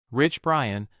Rich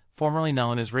Brian, formerly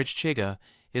known as Rich Chiga,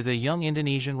 is a young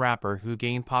Indonesian rapper who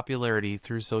gained popularity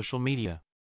through social media.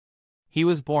 He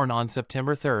was born on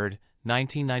September 3,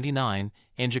 1999,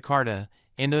 in Jakarta,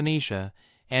 Indonesia,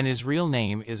 and his real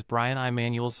name is Brian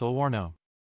Immanuel Suwarno.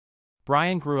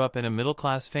 Brian grew up in a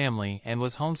middle-class family and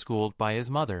was homeschooled by his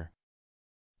mother.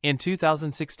 In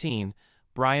 2016,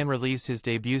 Brian released his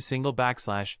debut single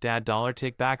 /Dad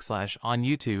 $tick/ on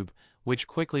YouTube, which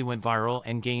quickly went viral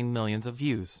and gained millions of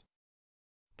views.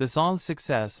 The song's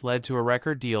success led to a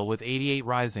record deal with 88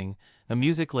 Rising, a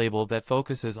music label that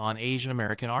focuses on Asian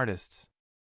American artists.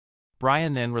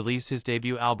 Brian then released his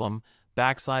debut album,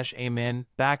 /Amen/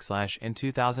 in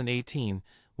 2018,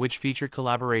 which featured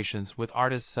collaborations with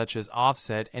artists such as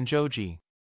Offset and Joji.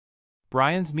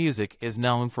 Brian's music is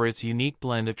known for its unique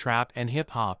blend of trap and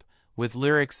hip-hop, with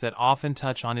lyrics that often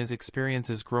touch on his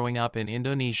experiences growing up in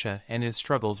Indonesia and his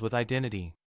struggles with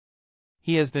identity.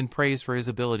 He has been praised for his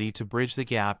ability to bridge the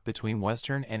gap between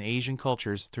Western and Asian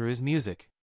cultures through his music.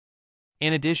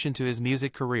 In addition to his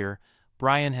music career,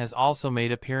 Brian has also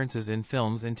made appearances in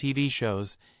films and TV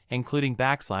shows, including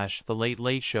 /The Late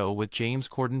Late Show with James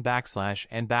Corden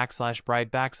and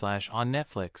 /Bride on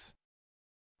Netflix.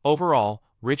 Overall,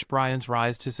 Rich Brian's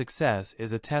rise to success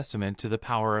is a testament to the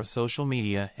power of social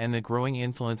media and the growing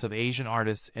influence of Asian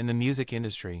artists in the music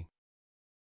industry.